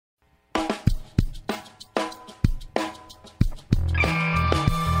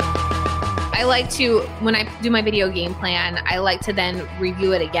I like to, when I do my video game plan, I like to then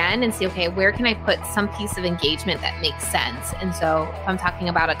review it again and see, okay, where can I put some piece of engagement that makes sense? And so if I'm talking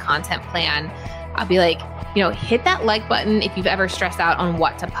about a content plan, I'll be like, hit that like button if you've ever stressed out on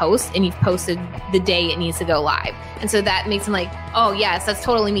what to post and you've posted the day it needs to go live. And so that makes them like, oh yes, that's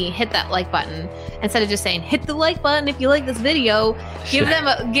totally me. Hit that like button. Instead of just saying, hit the like button if you like this video, give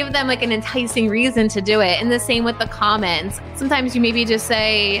them like an enticing reason to do it. And the same with the comments. Sometimes you maybe just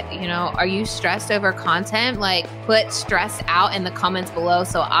say, are you stressed over content? Like put stress out in the comments below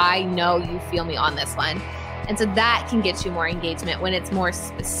so I know you feel me on this one. And so that can get you more engagement when it's more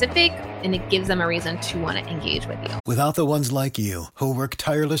specific and it gives them a reason to want to engage with you. Without the ones like you who work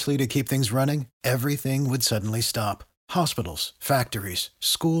tirelessly to keep things running, everything would suddenly stop. Hospitals, factories,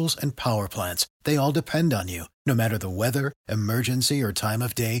 schools, and power plants, they all depend on you. No matter the weather, emergency, or time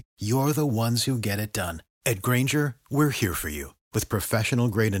of day, you're the ones who get it done. At Grainger, we're here for you. With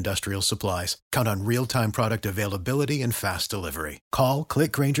professional-grade industrial supplies, count on real-time product availability and fast delivery. Call,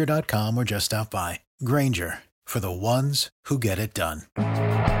 click Grainger.com, or just stop by. Grainger, for the ones who get it done.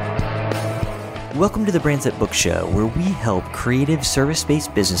 Welcome to the Brands That Book Show, where we help creative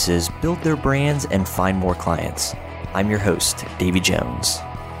service-based businesses build their brands and find more clients. I'm your host, Davey Jones.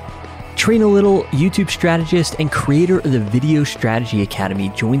 Trina Little, YouTube strategist and creator of the Video Strategy Academy,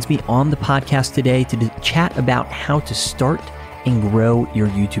 joins me on the podcast today to chat about how to start and grow your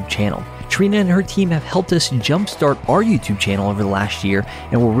YouTube channel. Trina and her team have helped us jumpstart our YouTube channel over the last year,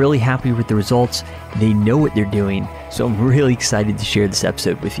 and we're really happy with the results. They know what they're doing, so I'm really excited to share this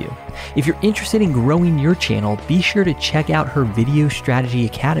episode with you. If you're interested in growing your channel, be sure to check out her Video Strategy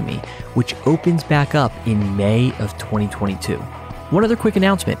Academy, which opens back up in May of 2022. One other quick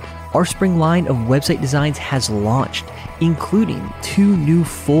announcement. Our spring line of website designs has launched, including 2 new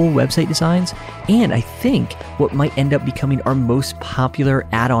full website designs, and I think what might end up becoming our most popular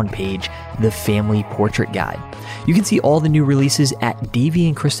add-on page, the Family Portrait Guide. You can see all the new releases at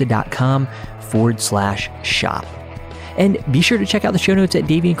daveyandkrista.com/shop. And be sure to check out the show notes at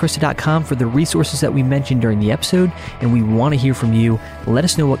daveyandkrista.com for the resources that we mentioned during the episode, and we want to hear from you. Let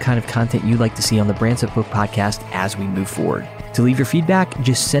us know what kind of content you'd like to see on the Brands That Book podcast as we move forward. To leave your feedback,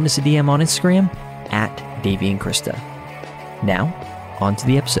 just send us a DM on Instagram at daveyandkrista. Now, on to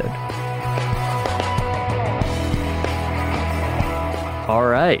the episode. All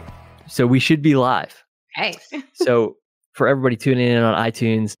right. So we should be live. Hey. So for everybody tuning in on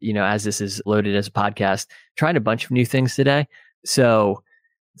iTunes, as this is loaded as a podcast, trying a bunch of new things today. So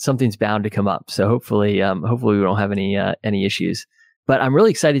something's bound to come up. So hopefully we don't have any issues. But I'm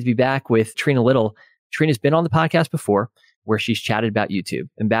really excited to be back with Trina Little. Trina's been on the podcast before, where she's chatted about YouTube.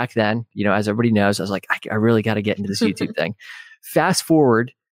 And back then, as everybody knows, I was like, I really got to get into this YouTube thing. Fast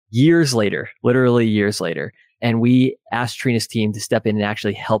forward years later, literally years later, and we asked Trina's team to step in and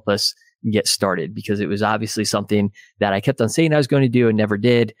actually help us get started, because it was obviously something that I kept on saying I was going to do and never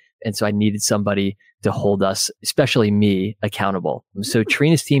did. And so I needed somebody to hold us, especially me, accountable. So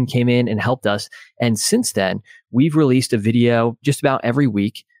Trina's team came in and helped us. And since then, we've released a video just about every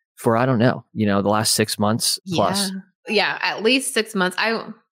week for, I don't know, the last 6 months plus. Yeah, at least 6 months.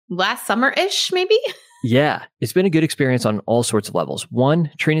 Last summer-ish, maybe? Yeah, it's been a good experience on all sorts of levels. 1,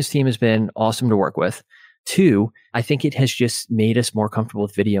 Trina's team has been awesome to work with. 2, I think it has just made us more comfortable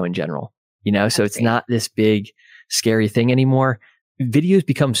with video in general. So it's not this big, scary thing anymore. Video's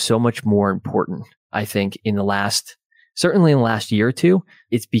become so much more important, I think, certainly in the last year or two.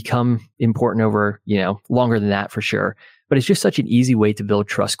 It's become important over, longer than that for sure. But it's just such an easy way to build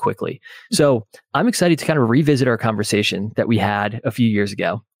trust quickly. So I'm excited to kind of revisit our conversation that we had a few years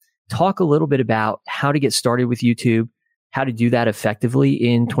ago, talk a little bit about how to get started with YouTube, how to do that effectively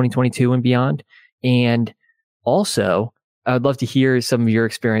in 2022 and beyond. And also, I would love to hear some of your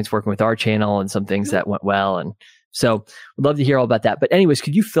experience working with our channel and some things that went well. And so we'd love to hear all about that. But anyways,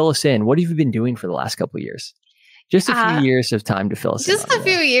 could you fill us in? What have you been doing for the last couple of years? Just a few years of time to fill us in. Just a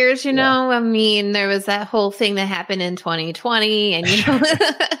few years, I mean, there was that whole thing that happened in 2020 and,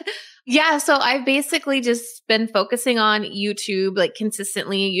 yeah. So I've basically just been focusing on YouTube, like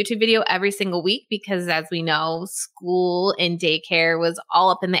consistently, a YouTube video every single week, because as we know, school and daycare was all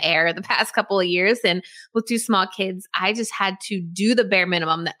up in the air the past couple of years. And with 2 small kids, I just had to do the bare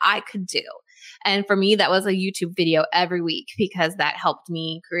minimum that I could do. And for me, that was a YouTube video every week, because that helped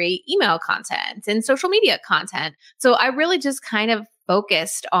me create email content and social media content. So I really just kind of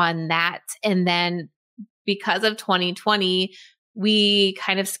focused on that. And then because of 2020, we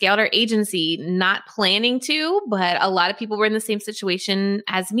kind of scaled our agency, not planning to, but a lot of people were in the same situation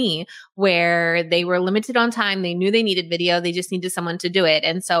as me, where they were limited on time. They knew they needed video. They just needed someone to do it.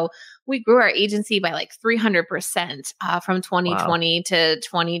 And so we grew our agency by like 300% from 2020 to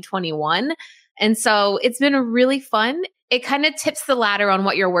 2021. And so it's been really fun. It kind of tips the ladder on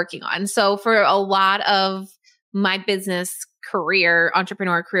what you're working on. So for a lot of my business career,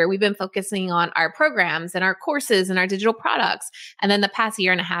 entrepreneur career, we've been focusing on our programs and our courses and our digital products. And then the past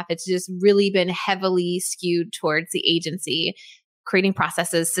year and a half, it's just really been heavily skewed towards the agency, creating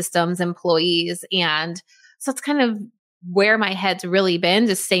processes, systems, employees. And so it's kind of where my head's really been,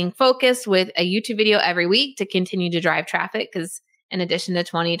 just staying focused with a YouTube video every week to continue to drive traffic. Because in addition to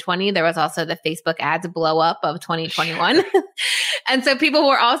 2020, there was also the Facebook ads blow up of 2021. And so people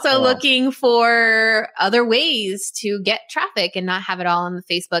were also looking for other ways to get traffic and not have it all in the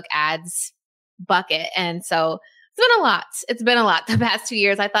Facebook ads bucket. And so it's been a lot. It's been a lot the past 2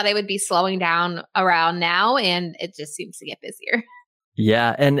 years. I thought I would be slowing down around now, and it just seems to get busier.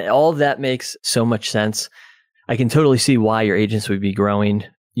 Yeah. And all of that makes so much sense. I can totally see why your agents would be growing,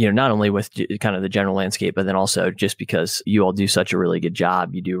 not only with kind of the general landscape, but then also just because you all do such a really good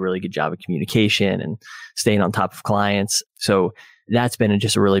job. You do a really good job of communication and staying on top of clients. So that's been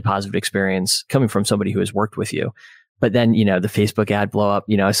just a really positive experience coming from somebody who has worked with you. But then, the Facebook ad blow up,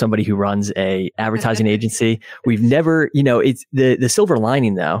 as somebody who runs a advertising agency, we've never, it's the silver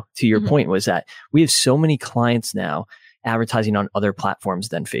lining though, to your point, was that we have so many clients now advertising on other platforms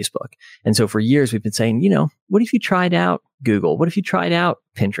than Facebook. And so for years we've been saying, what if you tried out Google? What if you tried out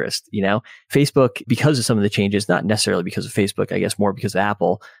Pinterest? Facebook, because of some of the changes, not necessarily because of Facebook, I guess more because of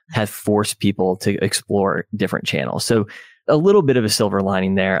Apple, have forced people to explore different channels. So a little bit of a silver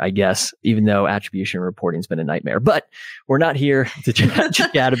lining there, I guess, even though attribution reporting has been a nightmare. But we're not here to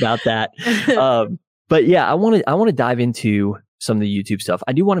chat about that. But yeah, I want to dive into some of the YouTube stuff.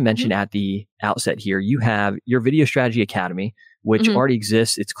 I do want to mention at the outset here, you have your Video Strategy Academy, which already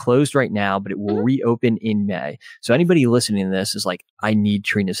exists. It's closed right now, but it will reopen in May. So anybody listening to this is like, I need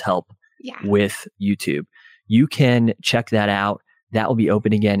Trina's help with YouTube. You can check that out. That will be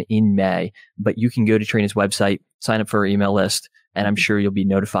open again in May, but you can go to Trina's website, sign up for her email list, and I'm sure you'll be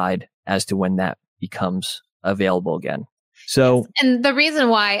notified as to when that becomes available again. So, and the reason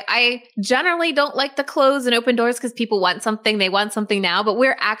why I generally don't like to close and open doors, because people want something, they want something now, but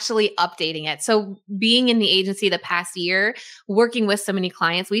we're actually updating it. So being in the agency the past year, working with so many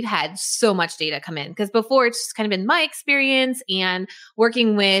clients, we've had so much data come in, because before it's just kind of been my experience and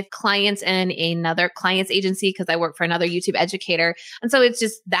working with clients in another client's agency, because I work for another YouTube educator. And so it's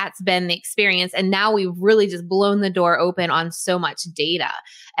just, that's been the experience. And now we've really just blown the door open on so much data.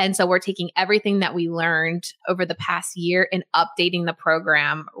 And so we're taking everything that we learned over the past year and updating the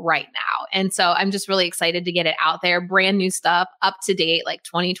program right now. And so I'm just really excited to get it out there. Brand new stuff, up to date, like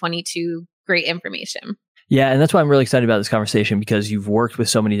 2022, great information. Yeah. And that's why I'm really excited about this conversation, because you've worked with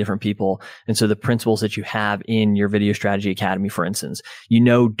so many different people. And so the principles that you have in your Video Strategy Academy, for instance,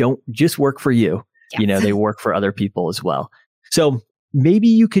 don't just work for you. Yes. They work for other people as well. So maybe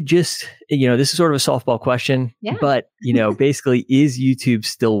you could just, this is sort of a softball question, but, basically, is YouTube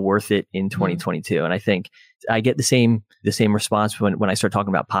still worth it in 2022? And I think I get the same response when I start talking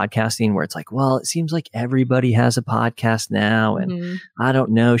about podcasting, where it's like, well, it seems like everybody has a podcast now, and I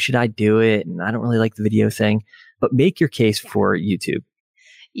don't know, should I do it? And I don't really like the video thing, but make your case for YouTube.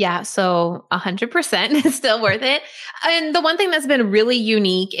 Yeah, so 100% is still worth it. And the one thing that's been really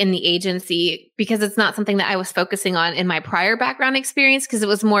unique in the agency, because it's not something that I was focusing on in my prior background experience, because it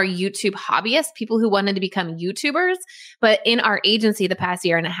was more YouTube hobbyists, people who wanted to become YouTubers. But in our agency the past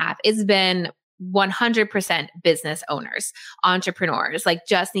year and a half, it's been 100% business owners, entrepreneurs, like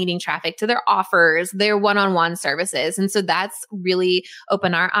just needing traffic to their offers, their one-on-one services. And so that's really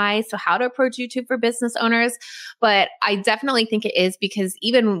opened our eyes to how to approach YouTube for business owners. But I definitely think it is, because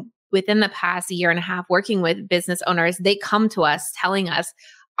even within the past year and a half working with business owners, they come to us telling us,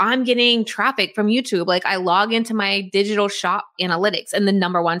 I'm getting traffic from YouTube. Like I log into my digital shop analytics and the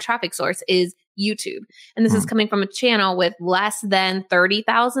number one traffic source is YouTube. And this is coming from a channel with less than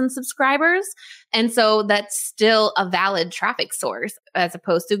 30,000 subscribers. And so that's still a valid traffic source, as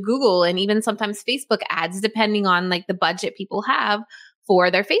opposed to Google and even sometimes Facebook ads, depending on like the budget people have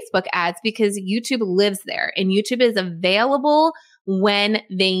for their Facebook ads, because YouTube lives there and YouTube is available when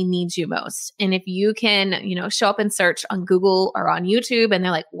they need you most. And if you can, show up and search on Google or on YouTube and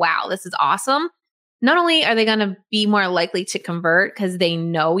they're like, wow, this is awesome. Not only are they going to be more likely to convert because they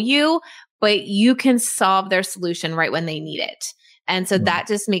know you, but you can solve their solution right when they need it. And so that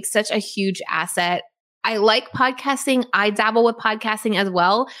just makes such a huge asset. I like podcasting. I dabble with podcasting as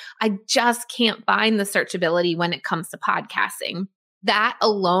well. I just can't find the searchability when it comes to podcasting. That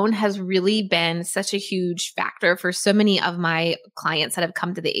alone has really been such a huge factor for so many of my clients that have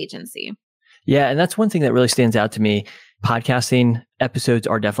come to the agency. Yeah. And that's one thing that really stands out to me podcasting episodes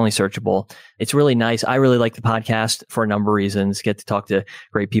are definitely searchable. It's really nice. I really like the podcast for a number of reasons. Get to talk to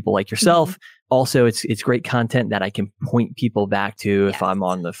great people like yourself. Also, it's great content that I can point people back to if I'm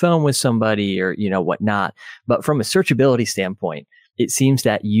on the phone with somebody or, whatnot. But from a searchability standpoint, it seems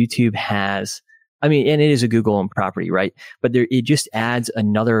that YouTube has, and it is a Google-owned property, right? But it just adds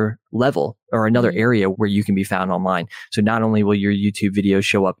another level or another area where you can be found online. So not only will your YouTube videos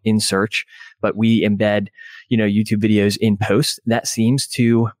show up in search, but we embed, YouTube videos in posts. That seems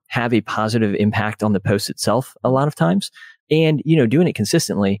to have a positive impact on the post itself a lot of times. And, doing it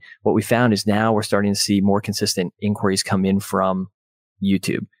consistently, what we found is now we're starting to see more consistent inquiries come in from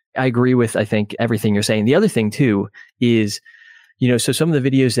YouTube. I agree with, I think, everything you're saying. The other thing too is, so some of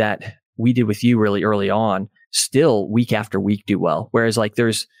the videos that we did with you really early on still week after week do well. Whereas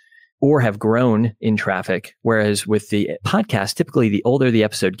or have grown in traffic. Whereas with the podcast, typically the older the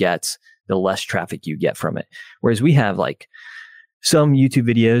episode gets, the less traffic you get from it. Whereas we have some YouTube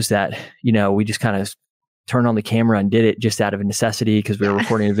videos that, we just kind of turned on the camera and did it just out of a necessity because we were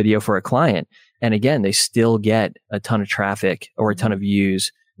recording a video for a client. And again, they still get a ton of traffic or a ton of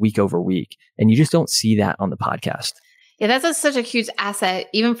views week over week. And you just don't see that on the podcast. Yeah, that's such a huge asset.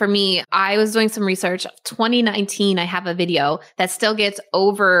 Even for me, I was doing some research. 2019, I have a video that still gets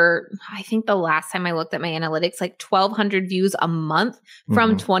over, I think the last time I looked at my analytics, 1,200 views a month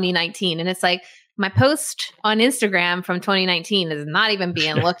from 2019. And it's my post on Instagram from 2019 is not even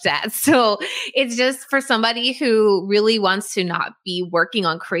being looked at. So it's just for somebody who really wants to not be working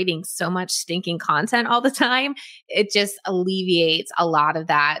on creating so much stinking content all the time. It just alleviates a lot of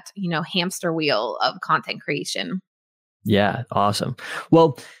that, hamster wheel of content creation. Yeah. Awesome.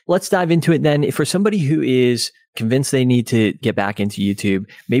 Well, let's dive into it then. For somebody who is convinced they need to get back into YouTube,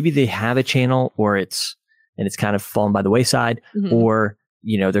 maybe they have a channel or it's kind of fallen by the wayside or,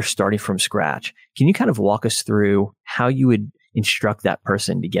 they're starting from scratch. Can you kind of walk us through how you would instruct that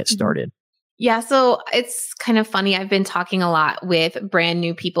person to get started? Yeah. So it's kind of funny. I've been talking a lot with brand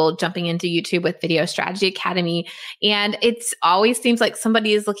new people jumping into YouTube with Video Strategy Academy. And it always seems like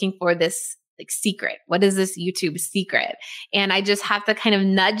somebody is looking for this secret. What is this YouTube secret? And I just have to kind of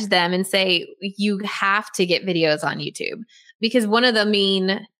nudge them and say, you have to get videos on YouTube. Because one of the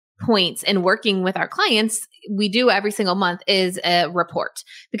main points in working with our clients, we do every single month is a report,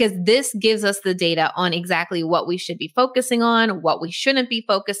 because this gives us the data on exactly what we should be focusing on, what we shouldn't be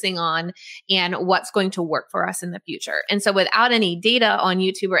focusing on, and what's going to work for us in the future. And so without any data on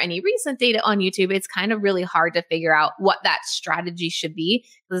YouTube or any recent data on YouTube, it's kind of really hard to figure out what that strategy should be.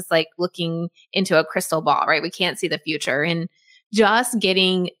 It's like looking into a crystal ball, right? We can't see the future. And just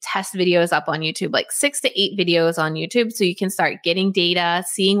getting test videos up on YouTube, 6 to 8 videos on YouTube, so you can start getting data,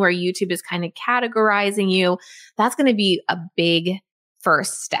 seeing where YouTube is kind of categorizing you. That's going to be a big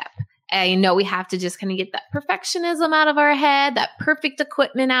first step. I know we have to just kind of get that perfectionism out of our head, that perfect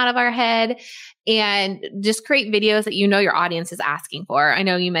equipment out of our head, and just create videos that your audience is asking for. I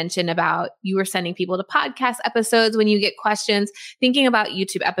know you mentioned about you were sending people to podcast episodes when you get questions. Thinking about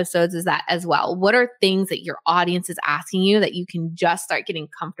YouTube episodes is that as well. What are things that your audience is asking you that you can just start getting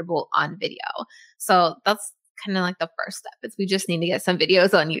comfortable on video? So that's kind of the first step is we just need to get some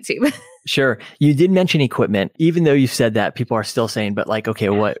videos on YouTube. Sure. You did mention equipment, even though you said that people are still saying, but okay,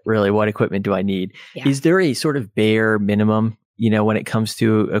 what equipment do I need? Yeah. Is there a sort of bare minimum, when it comes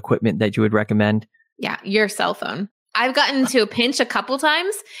to equipment that you would recommend? Yeah. Your cell phone. I've gotten to a pinch a couple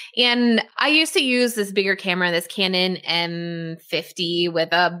times, and I used to use this bigger camera, this Canon M50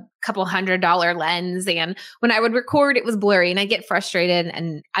 with a couple $100 lens. And when I would record, it was blurry and I get frustrated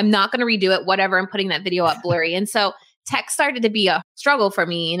and I'm not going to redo it. Whatever. I'm putting that video up blurry. And so tech started to be a struggle for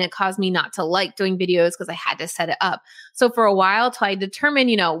me, and it caused me not to like doing videos because I had to set it up. So for a while, till I determined,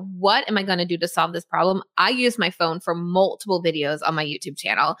 what am I going to do to solve this problem? I used my phone for multiple videos on my YouTube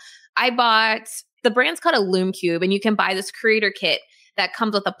channel. I bought, the brand's called a Lume Cube, and you can buy this creator kit that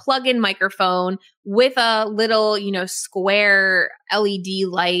comes with a plug-in microphone with a little, square LED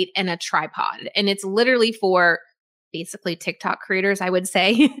light and a tripod. And it's literally for basically TikTok creators, I would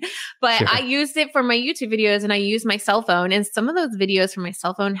say. But sure. I used it for my YouTube videos, and I used my cell phone. And some of those videos from my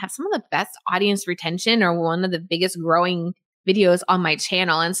cell phone have some of the best audience retention, or one of the biggest growing videos on my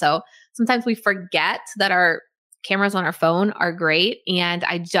channel. And so sometimes we forget that our cameras on our phone are great. And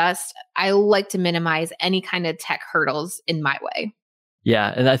I like to minimize any kind of tech hurdles in my way.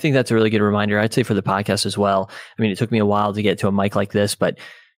 Yeah. And I think that's a really good reminder. I'd say for the podcast as well. It took me a while to get to a mic like this, but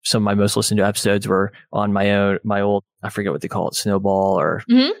some of my most listened to episodes were on my old, I forget what they call it, Snowball or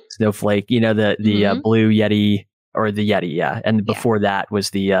Snowflake, the Blue Yeti or the Yeti. Yeah. And before that was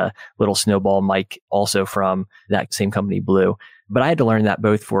the little Snowball mic, also from that same company, Blue. But I had to learn that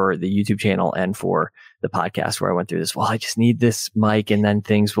both for the YouTube channel and for the podcast where I went through this. Well, I just need this mic, and then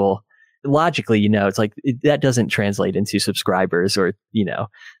things will logically, it's like that doesn't translate into subscribers or,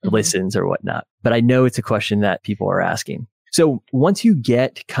 listens or whatnot. But I know it's a question that people are asking. So once you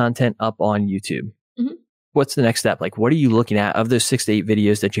get content up on YouTube, what's the next step? Like, what are you looking at of those 6 to 8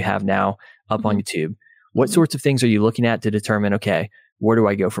 videos that you have now up on YouTube? What sorts of things are you looking at to determine, okay, where do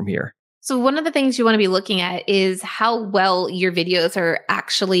I go from here? So one of the things you want to be looking at is how well your videos are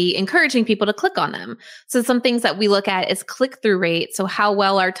actually encouraging people to click on them. So some things that we look at is click-through rate. So how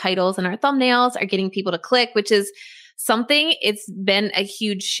well our titles and our thumbnails are getting people to click, which is something, it's been a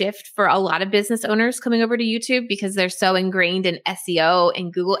huge shift for a lot of business owners coming over to YouTube because they're so ingrained in SEO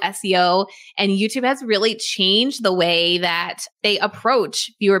and Google SEO. And YouTube has really changed the way that they approach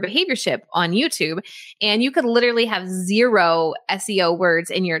viewer behaviorship on YouTube. And you could literally have 0 SEO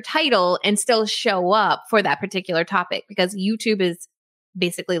words in your title and still show up for that particular topic because YouTube is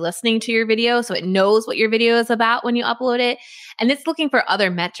basically listening to your video. So it knows what your video is about when you upload it. And it's looking for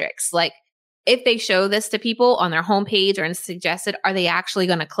other metrics like, if they show this to people on their homepage or in suggested, are they actually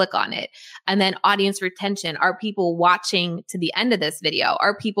going to click on it? And then audience retention. Are people watching to the end of this video?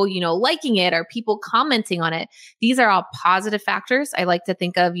 Are people, liking it? Are people commenting on it? These are all positive factors. I like to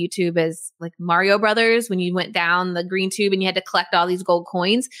think of YouTube as like Mario Brothers when you went down the green tube and you had to collect all these gold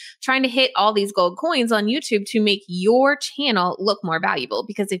coins, trying to hit all these gold coins on YouTube to make your channel look more valuable.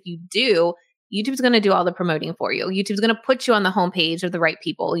 Because if you do, YouTube's going to do all the promoting for you. YouTube's going to put you on the homepage of the right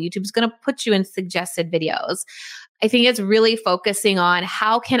people. YouTube's going to put you in suggested videos. I think it's really focusing on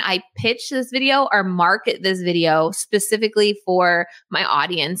how can I pitch this video or market this video specifically for my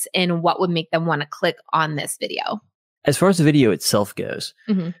audience and what would make them want to click on this video. As far as the video itself goes,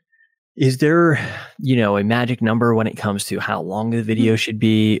 is there, a magic number when it comes to how long the video should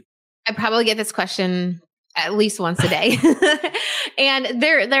be? I probably get this question at least once a day. And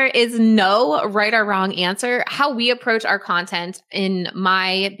there is no right or wrong answer. How we approach our content in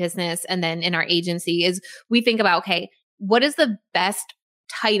my business and then in our agency is we think about, okay, what is the best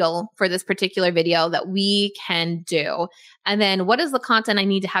title for this particular video that we can do? And then what is the content I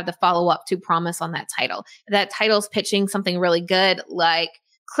need to have to follow up to promise on that title? That title's pitching something really good, like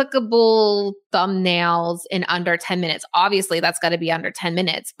clickable thumbnails in under 10 minutes. Obviously, that's got to be under 10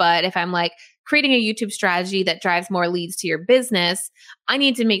 minutes. But if I'm like creating a YouTube strategy that drives more leads to your business, I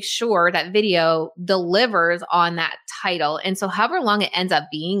need to make sure that video delivers on that title. And so however long it ends up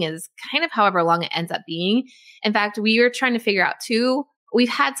being is kind of however long it ends up being. In fact, we are trying to figure out too, we've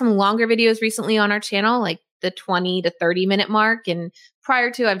had some longer videos recently on our channel, like the 20 to 30 minute mark. And prior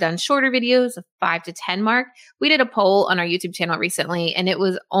to, I've done shorter videos of 5 to 10 mark. We did a poll on our YouTube channel recently, and it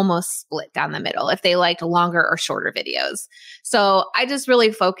was almost split down the middle if they liked longer or shorter videos. So I just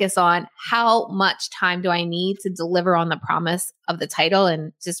really focus on how much time do I need to deliver on the promise of the title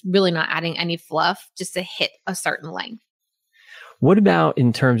and just really not adding any fluff just to hit a certain length. What about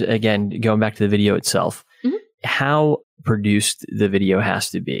in terms, again, going back to the video itself, how produced the video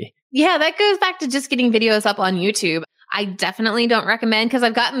has to be? Yeah, that goes back to just getting videos up on YouTube. I definitely don't recommend, because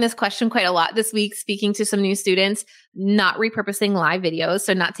I've gotten this question quite a lot this week, speaking to some new students, not repurposing live videos.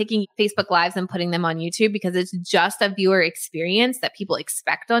 So not taking Facebook Lives and putting them on YouTube, because it's just a viewer experience that people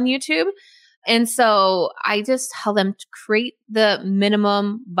expect on YouTube. And so I just tell them to create the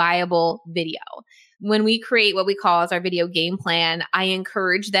minimum viable video. When we create what we call as our video game plan, I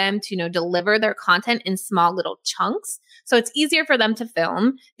encourage them to, deliver their content in small little chunks. So it's easier for them to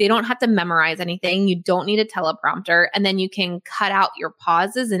film. They don't have to memorize anything. You don't need a teleprompter. And then you can cut out your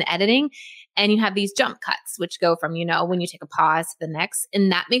pauses in editing. And you have these jump cuts, which go from, when you take a pause to the next.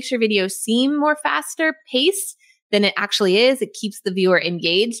 And that makes your video seem more faster paced than it actually is. It keeps the viewer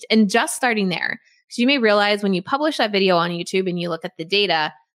engaged. And just starting there, because you may realize when you publish that video on YouTube and you look at the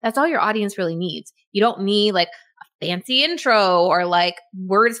data, that's all your audience really needs. You don't need like a fancy intro or like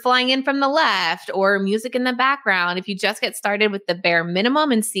words flying in from the left or music in the background. If you just get started with the bare minimum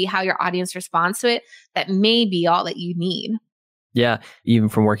and see how your audience responds to it, that may be all that you need. Yeah. Even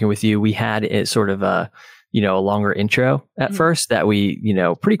from working with you, we had it sort of a longer intro at first that we,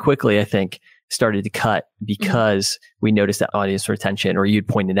 pretty quickly, I think, started to cut because we noticed that audience retention, or you'd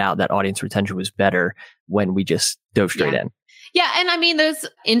pointed out that audience retention was better when we just dove straight in. Yeah. And I mean, those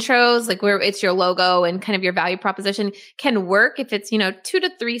intros, like where it's your logo and kind of your value proposition, can work if it's, 2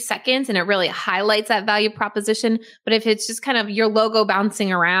 to 3 seconds and it really highlights that value proposition. But if it's just kind of your logo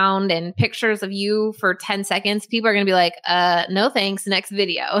bouncing around and pictures of you for 10 seconds, people are going to be like, no thanks, next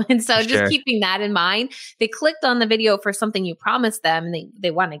video. And so just keeping that in mind, they clicked on the video for something you promised them and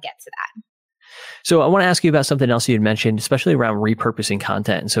they want to get to that. So I want to ask you about something else you had mentioned, especially around repurposing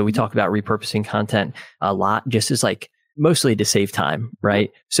content. And so we talk about repurposing content a lot, just as like mostly to save time,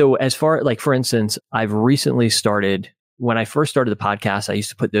 right? So as far like, for instance, I've recently started, when I first started the podcast, I used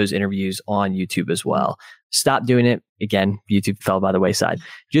to put those interviews on YouTube as well. Stopped doing it. Again, YouTube fell by the wayside.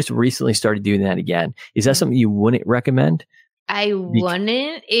 Just recently started doing that again. Is that something you wouldn't recommend? I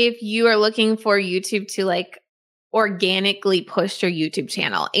wouldn't if you are looking for YouTube to like organically push your YouTube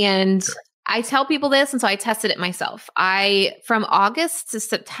channel. And I tell people this, and so I tested it myself. From August to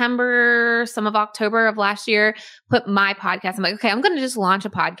September, some of October of last year, put my podcast. I'm like, okay, I'm going to just launch a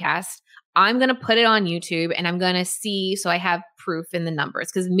podcast. I'm going to put it on YouTube and I'm going to see, so I have proof in the numbers,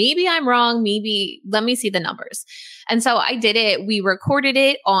 because maybe I'm wrong. Maybe let me see the numbers. And so I did it. We recorded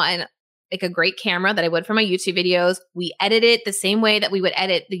it on like a great camera that I would for my YouTube videos. We edited it the same way that we would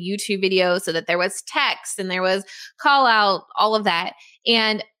edit the YouTube videos, so that there was text and there was call out, all of that.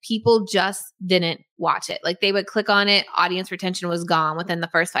 And people just didn't watch it. Like they would click on it. Audience retention was gone within the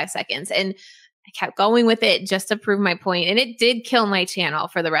first 5 seconds. And I kept going with it just to prove my point. And it did kill my channel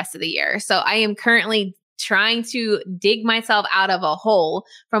for the rest of the year. So I am currently trying to dig myself out of a hole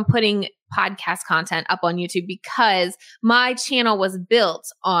from putting podcast content up on YouTube, because my channel was built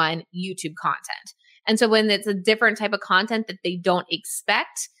on YouTube content. And so when it's a different type of content that they don't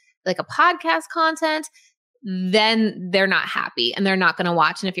expect, like a podcast content, then they're not happy and they're not going to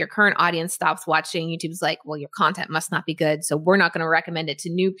watch. And if your current audience stops watching, YouTube's like, well, your content must not be good, so we're not going to recommend it to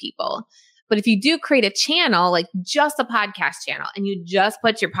new people. But if you do create a channel, like just a podcast channel, and you just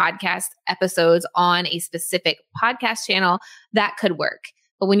put your podcast episodes on a specific podcast channel, that could work.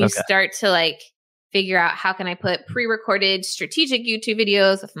 But when you start to like figure out how can I put pre-recorded strategic YouTube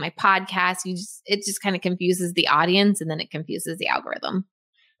videos with my podcast, it just kind of confuses the audience, and then it confuses the algorithm.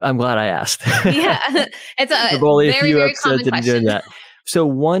 I'm glad I asked. Yeah, it's a only very, very common question. That. So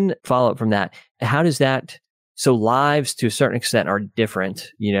one follow-up from that, how does that, so lives to a certain extent are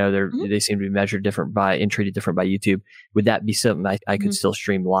different, you know, they seem to be measured different and treated different by YouTube. Would that be something I could still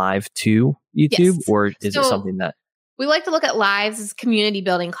stream live to YouTube? Yes. Or is it something that? We like to look at lives as community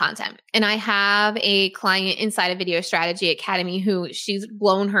building content. And I have a client inside of Video Strategy Academy who she's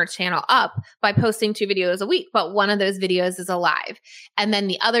blown her channel up by posting 2 videos a week. But one of those videos is a live. And then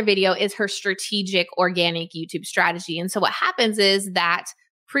the other video is her strategic organic YouTube strategy. And so what happens is that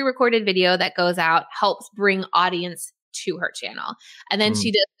pre-recorded video that goes out helps bring audience to her channel. And then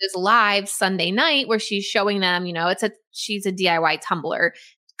she does this live Sunday night where she's showing them, you know, she's a DIY tumbler.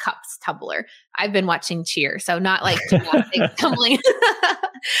 Cups tumbler. I've been watching Cheer, so not like gymnastics tumbling.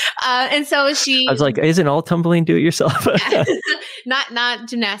 And so I was like, isn't all tumbling do it yourself? not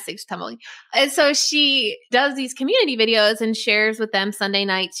gymnastics tumbling. And so she does these community videos and shares with them Sunday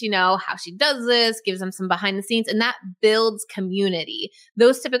nights, you know, how she does this, gives them some behind the scenes, and that builds community.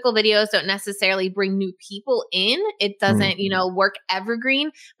 Those typical videos don't necessarily bring new people in. It doesn't, you know, work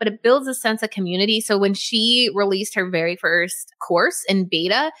evergreen, but it builds a sense of community. So when she released her very first course in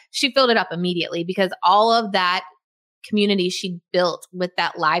beta, she filled it up immediately, because all of that community she built with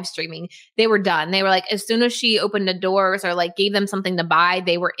that live streaming, they were done. They were like, as soon as she opened the doors or like gave them something to buy,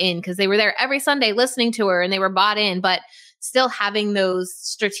 they were in, because they were there every Sunday listening to her and they were bought in. But still having those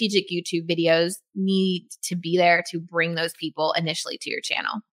strategic YouTube videos need to be there to bring those people initially to your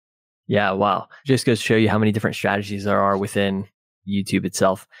channel. Yeah, wow. Just goes to show you how many different strategies there are within YouTube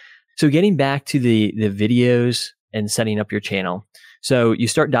itself. So getting back to the videos and setting up your channel. So you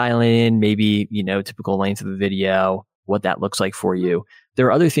start dialing in maybe, you know, typical length of a video, what that looks like for you. There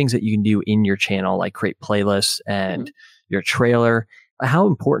are other things that you can do in your channel, like create playlists and your trailer. How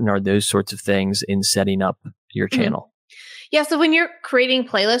important are those sorts of things in setting up your channel? Yeah. So when you're creating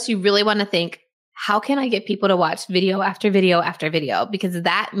playlists, you really want to think, how can I get people to watch video after video after video? Because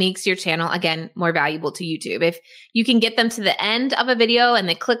that makes your channel, again, more valuable to YouTube. If you can get them to the end of a video and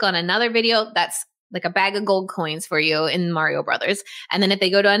they click on another video, that's like a bag of gold coins for you in Mario Brothers. And then if they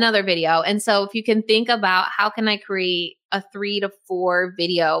go to another video. And so if you can think about how can I create a 3 to 4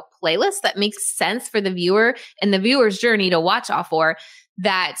 video playlist that makes sense for the viewer and the viewer's journey to watch all 4,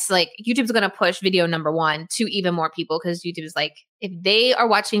 that's like YouTube's going to push video number 1 to even more people, because YouTube is like, if they are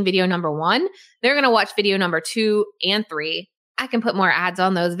watching video number 1, they're going to watch video number 2 and 3. I can put more ads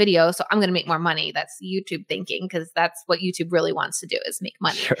on those videos, so I'm going to make more money. That's YouTube thinking, because that's what YouTube really wants to do, is make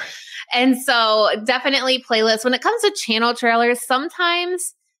money. Sure. And so definitely playlists. When it comes to channel trailers,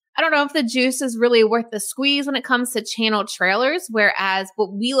 sometimes I don't know if the juice is really worth the squeeze when it comes to channel trailers, whereas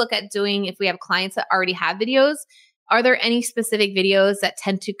what we look at doing if we have clients that already have videos, are there any specific videos that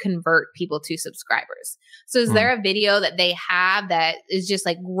tend to convert people to subscribers? So is there a video that they have that is just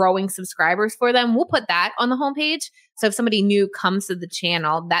like growing subscribers for them? We'll put that on the homepage. So if somebody new comes to the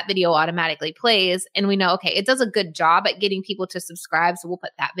channel, that video automatically plays and we know, okay, it does a good job at getting people to subscribe. So we'll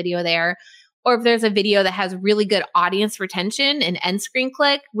put that video there. Or if there's a video that has really good audience retention and end screen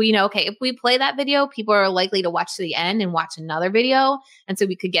click, we know, okay, if we play that video, people are likely to watch to the end and watch another video. And so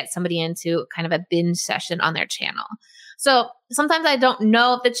we could get somebody into kind of a binge session on their channel. So sometimes I don't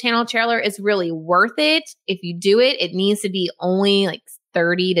know if the channel trailer is really worth it. If you do it, it needs to be only like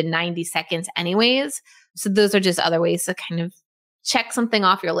 30 to 90 seconds anyways. So those are just other ways to kind of check something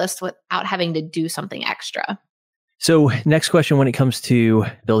off your list without having to do something extra. So next question when it comes to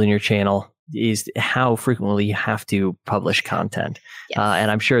building your channel is how frequently you have to publish content. Yes.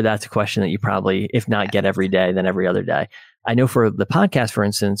 And I'm sure that's a question that you probably, if not get every day, then every other day. I know for the podcast, for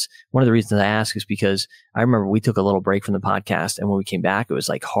instance, one of the reasons I ask is because I remember we took a little break from the podcast, and when we came back, it was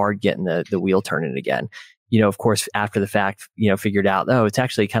like hard getting the wheel turning again. Of course, after the fact, figured out, it's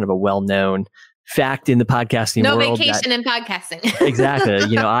actually kind of a well-known fact in the podcasting world. No vacation in podcasting. Exactly.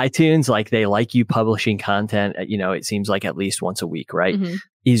 iTunes, like they like you publishing content, it seems like at least once a week, right? Mm-hmm.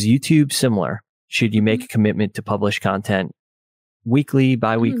 Is YouTube similar? Should you make a commitment to publish content weekly,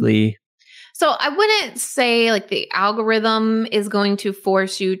 bi-weekly? Mm-hmm. So I wouldn't say like the algorithm is going to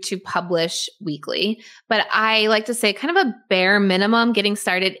force you to publish weekly, but I like to say kind of a bare minimum getting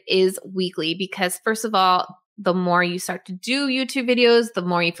started is weekly, because first of all, the more you start to do YouTube videos, the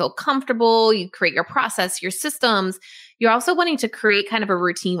more you feel comfortable, you create your process, your systems. You're also wanting to create kind of a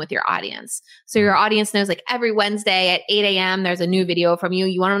routine with your audience. So your audience knows like every Wednesday at 8 a.m., there's a new video from you.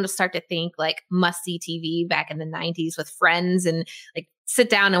 You want them to start to think like must-see TV back in the 90s with friends and like sit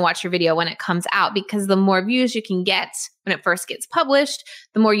down and watch your video when it comes out, because the more views you can get when it first gets published,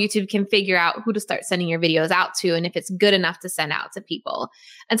 the more YouTube can figure out who to start sending your videos out to and if it's good enough to send out to people.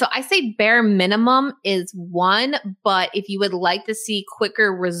 And so I say bare minimum is 1, but if you would like to see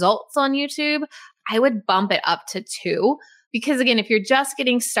quicker results on YouTube, I would bump it up to 2. Because again, if you're just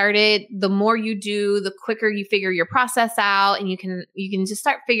getting started, the more you do, the quicker you figure your process out, and you can just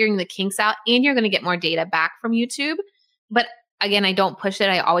start figuring the kinks out, and you're going to get more data back from YouTube. But again, I don't push it.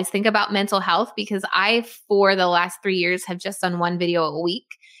 I always think about mental health, because I, for the last 3 years, have just done 1 video a week.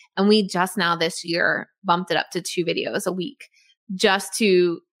 And we just now this year bumped it up to 2 videos a week just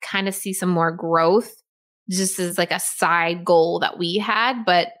to kind of see some more growth, just as like a side goal that we had.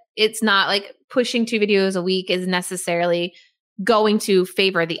 But it's not like pushing 2 videos a week is necessarily going to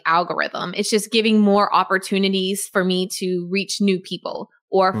favor the algorithm. It's just giving more opportunities for me to reach new people,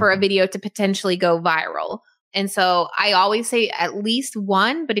 or for a video to potentially go viral. And so I always say at least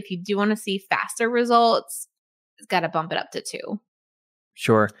 1, but if you do want to see faster results, it's got to bump it up to 2.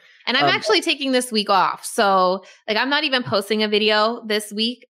 Sure. And I'm actually taking this week off. So like I'm not even posting a video this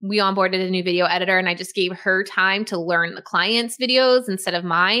week. We onboarded a new video editor, and I just gave her time to learn the client's videos instead of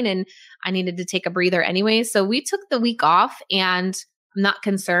mine. And I needed to take a breather anyway. So we took the week off, and I'm not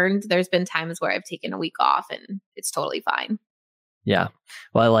concerned. There's been times where I've taken a week off and it's totally fine. Yeah.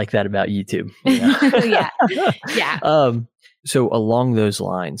 Well, I like that about YouTube. Yeah. Yeah. So along those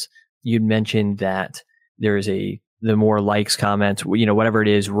lines, you'd mentioned that there is the more likes, comments, whatever it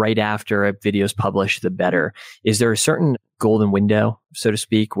is, right after a video is published, the better. Is there a certain golden window, so to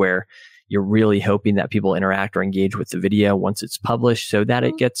speak, where you're really hoping that people interact or engage with the video once it's published so that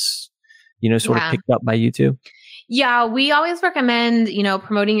it gets, sort of picked up by YouTube? Yeah, we always recommend,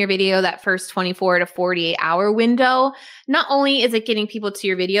 promoting your video that first 24 to 48 hour window. Not only is it getting people to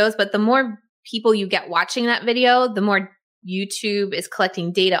your videos, but the more people you get watching that video, the more YouTube is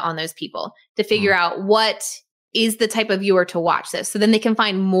collecting data on those people to figure out what is the type of viewer to watch this. So then they can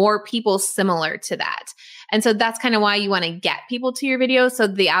find more people similar to that. And so that's kind of why you want to get people to your video, so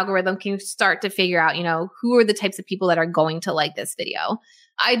the algorithm can start to figure out, who are the types of people that are going to like this video.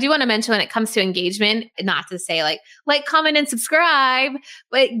 I do want to mention when it comes to engagement, not to say like, comment, and subscribe,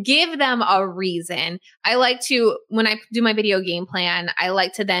 but give them a reason. I like to, when I do my video game plan, I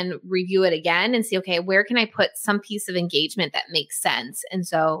like to then review it again and see, okay, where can I put some piece of engagement that makes sense? And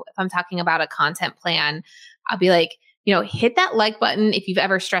so if I'm talking about a content plan, I'll be like, hit that like button if you've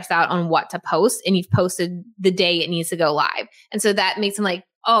ever stressed out on what to post and you've posted the day it needs to go live. And so that makes them like,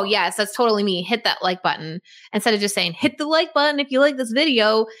 oh yes, that's totally me. Hit that like button. Instead of just saying, hit the like button if you like this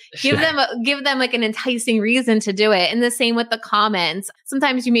video, give them like an enticing reason to do it. And the same with the comments.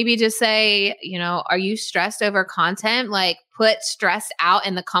 Sometimes you maybe just say, are you stressed over content? Like put stressed out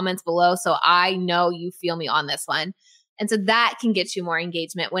in the comments below, so I know you feel me on this one. And so that can get you more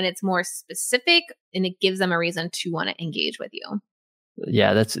engagement when it's more specific and it gives them a reason to want to engage with you.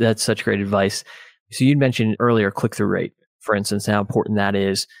 Yeah, that's such great advice. So you mentioned earlier click-through rate, for instance, how important that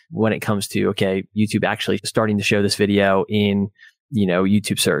is when it comes to, okay, YouTube actually starting to show this video in,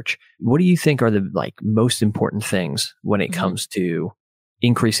 YouTube search. What do you think are the most important things when it comes to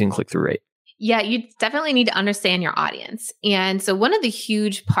increasing click-through rate? Yeah, you definitely need to understand your audience. And so one of the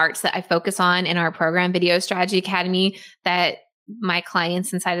huge parts that I focus on in our program, Video Strategy Academy, that my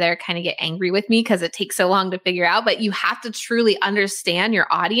clients inside of there kind of get angry with me because it takes so long to figure out, but you have to truly understand your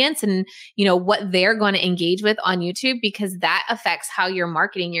audience and, what they're going to engage with on YouTube, because that affects how you're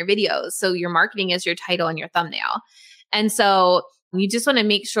marketing your videos. So your marketing is your title and your thumbnail. And so you just want to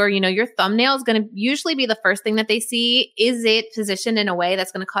make sure, your thumbnail is going to usually be the first thing that they see. Is it positioned in a way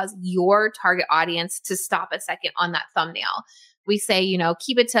that's going to cause your target audience to stop a second on that thumbnail? We say,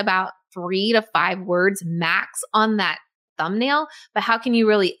 keep it to about 3 to 5 words max on that thumbnail, but how can you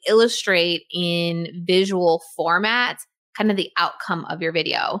really illustrate in visual format kind of the outcome of your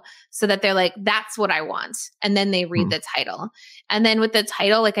video so that they're like, that's what I want. And then they read the title. And then with the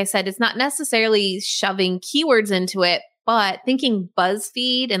title, like I said, it's not necessarily shoving keywords into it, but thinking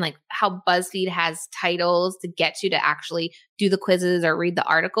BuzzFeed and like how BuzzFeed has titles to get you to actually do the quizzes or read the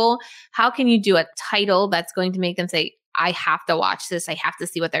article. How can you do a title that's going to make them say, I have to watch this. I have to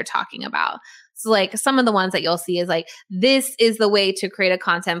see what they're talking about. So like some of the ones that you'll see is like, this is the way to create a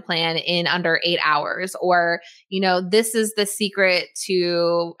content plan in under 8 hours, or, this is the secret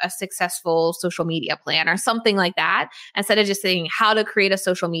to a successful social media plan or something like that. Instead of just saying how to create a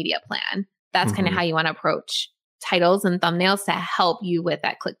social media plan, that's kind of how you want to approach titles and thumbnails to help you with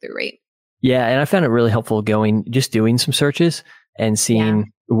that click-through rate. Yeah. And I found it really helpful just doing some searches and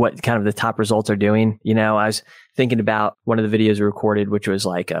seeing what kind of the top results are doing. I was thinking about one of the videos we recorded, which was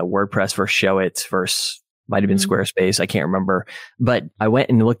like a WordPress versus Showit versus might have been Squarespace. I can't remember, but I went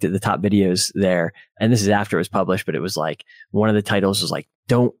and looked at the top videos there. And this is after it was published, but it was like, one of the titles was like,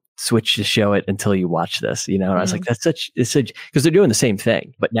 don't switch to Showit until you watch this, and I was like, it's such, because they're doing the same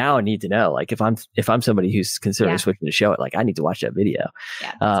thing. But now I need to know, like, if I'm somebody who's considering switching to Showit, like I need to watch that video.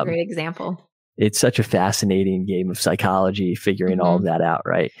 Yeah, that's a great example. It's such a fascinating game of psychology, figuring all of that out,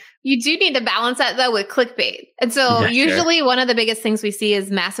 right? You do need to balance that though with clickbait. And so usually one of the biggest things we see is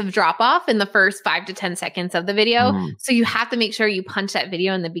massive drop off in the first 5 to 10 seconds of the video. So you have to make sure you punch that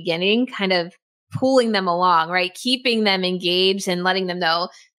video in the beginning, kind of pulling them along, right? Keeping them engaged and letting them know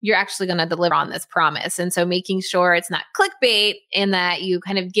you're actually going to deliver on this promise. And so making sure it's not clickbait and that you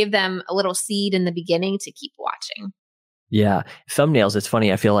kind of give them a little seed in the beginning to keep watching. Yeah. Thumbnails. It's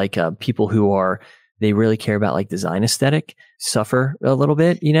funny. I feel like people who they really care about like design aesthetic suffer a little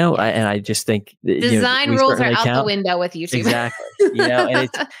bit, and I just think design rules are out the window with YouTube. Exactly.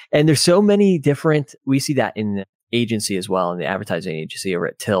 And there's so many different, we see that in the agency as well, in the advertising agency over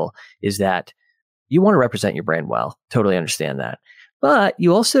at Till, is that you want to represent your brand well. Totally understand that. But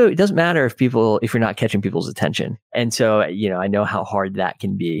you also, it doesn't matter if you're not catching people's attention. And so, I know how hard that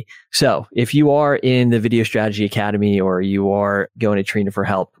can be. So if you are in the Video Strategy Academy or you are going to Trina for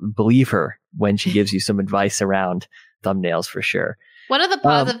help, believe her when she gives you some advice around thumbnails for sure. One of the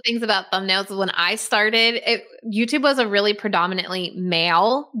positive things about thumbnails is when I started, YouTube was a really predominantly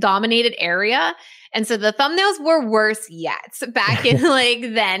male dominated area. And so the thumbnails were worse yet back in like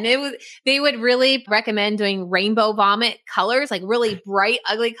then. They would really recommend doing rainbow vomit colors, like really bright,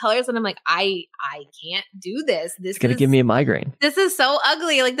 ugly colors. And I'm like, I can't do this. This is going to give me a migraine. This is so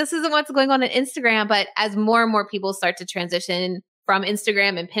ugly. Like this isn't what's going on Instagram. But as more and more people start to transition from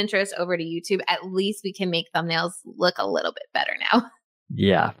Instagram and Pinterest over to YouTube, at least we can make thumbnails look a little bit better now.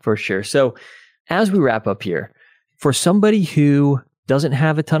 Yeah, for sure. So as we wrap up here, for somebody who doesn't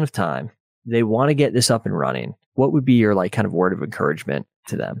have a ton of time, they want to get this up and running, what would be your like kind of word of encouragement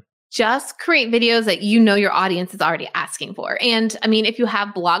to them? Just create videos that your audience is already asking for. And I mean, if you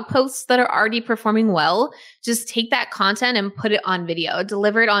have blog posts that are already performing well, just take that content and put it on video,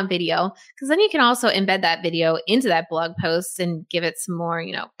 deliver it on video, because then you can also embed that video into that blog post and give it some more,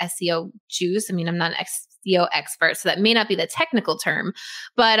 SEO juice. I mean, I'm not an SEO expert, so that may not be the technical term,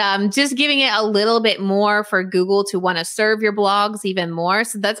 but just giving it a little bit more for Google to want to serve your blogs even more.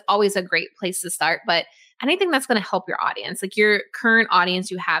 So that's always a great place to start. But anything that's going to help your audience, like your current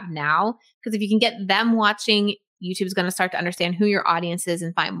audience you have now, because if you can get them watching, YouTube's going to start to understand who your audience is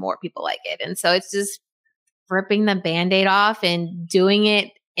and find more people like it. And so it's just ripping the Band-Aid off and doing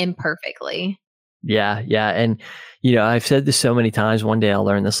it imperfectly. Yeah. Yeah. And, I've said this so many times, one day I'll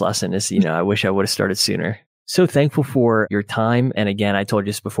learn this lesson is, I wish I would have started sooner. So thankful for your time. And again, I told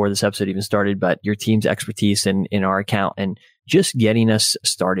you just before this episode even started, but your team's expertise in our account and just getting us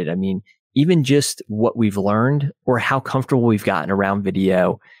started. I mean, even just what we've learned or how comfortable we've gotten around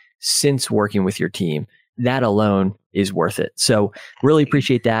video since working with your team, that alone is worth it. So really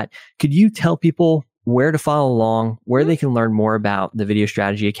appreciate that. Could you tell people where to follow along, where they can learn more about the Video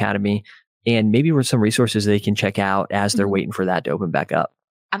Strategy Academy, and maybe some resources they can check out as they're waiting for that to open back up?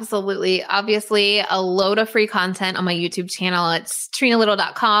 Absolutely. Obviously, a load of free content on my YouTube channel. It's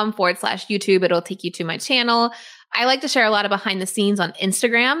trinalittle.com/YouTube. It'll take you to my channel. I like to share a lot of behind the scenes on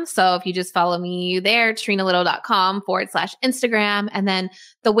Instagram. So if you just follow me there, trinalittle.com/Instagram. And then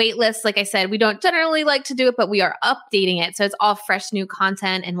the wait list, like I said, we don't generally like to do it, but we are updating it. So it's all fresh new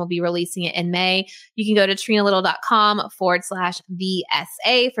content and we'll be releasing it in May. You can go to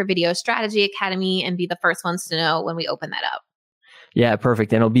trinalittle.com/VSA for Video Strategy Academy and be the first ones to know when we open that up. Yeah,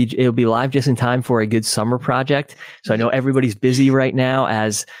 perfect. And it'll be live just in time for a good summer project. So I know everybody's busy right now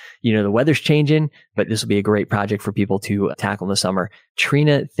as, the weather's changing, but this will be a great project for people to tackle in the summer.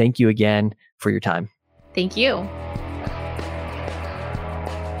 Trina, thank you again for your time. Thank you.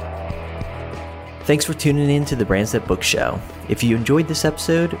 Thanks for tuning in to the Brands That Book Show. If you enjoyed this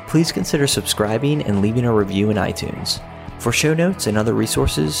episode, please consider subscribing and leaving a review in iTunes. For show notes and other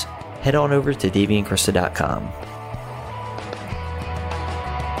resources, head on over to daveyandkrista.com.